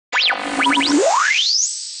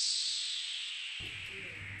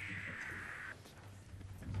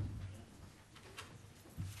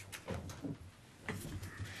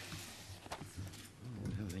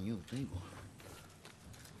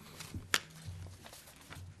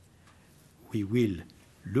we will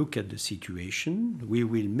look at the situation. We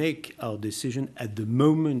will make our decision at the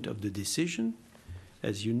moment of the decision.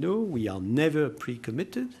 As you know, we are never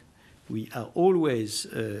pre-committed. We are always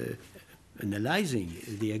analyzing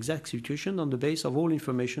the exact situation on the basis of all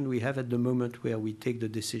information we have at the moment where we take the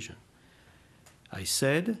decision. I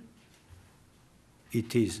said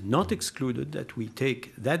it is not excluded that we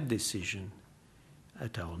take that decision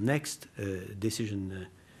at our next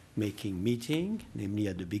decision-making meeting, namely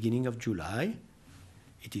at the beginning of July.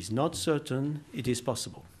 It is not certain, it is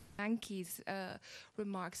possible. Yankie's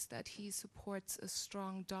remarks that he supports a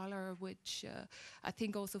strong dollar, which I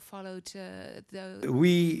think also followed the...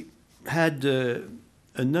 We had a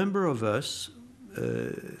number of us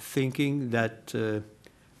thinking that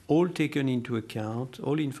all taken into account,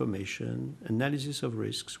 all information, analysis of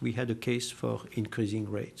risks, we had a case for increasing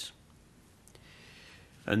rates.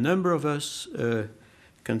 A number of us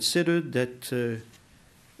considered that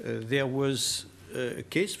there was a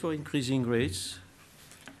case for increasing rates,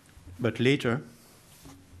 but later,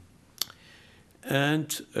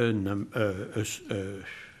 and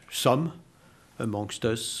some amongst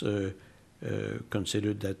us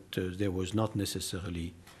considered that there was not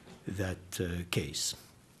necessarily that case.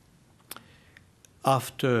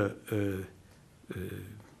 After,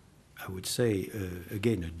 I would say,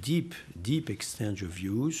 again, a deep exchange of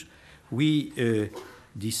views, we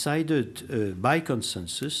decided by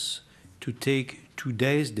consensus to take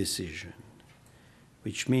today's decision,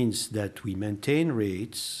 which means that we maintain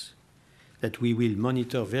rates, that we will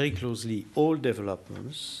monitor very closely all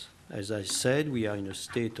developments. As I said, we are in a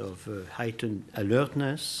state of heightened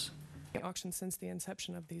alertness. Auctions since the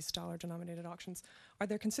inception of these dollar-denominated auctions. Are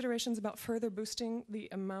there considerations about further boosting the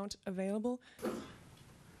amount available?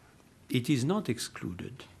 It is not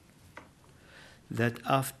excluded that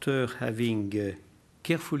after having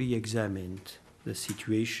carefully examined the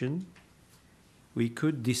situation, we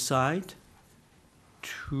could decide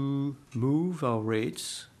to move our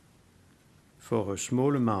rates for a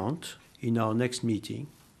small amount in our next meeting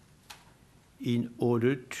in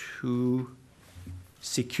order to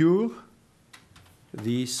secure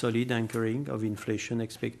the solid anchoring of inflation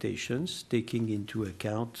expectations, taking into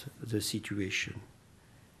account the situation.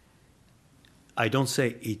 I don't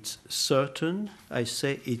say it's certain, I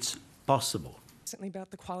say it's possible.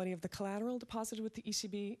 About the quality of the collateral deposited with the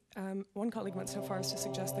ECB. One colleague went so far as to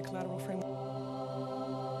suggest the collateral framework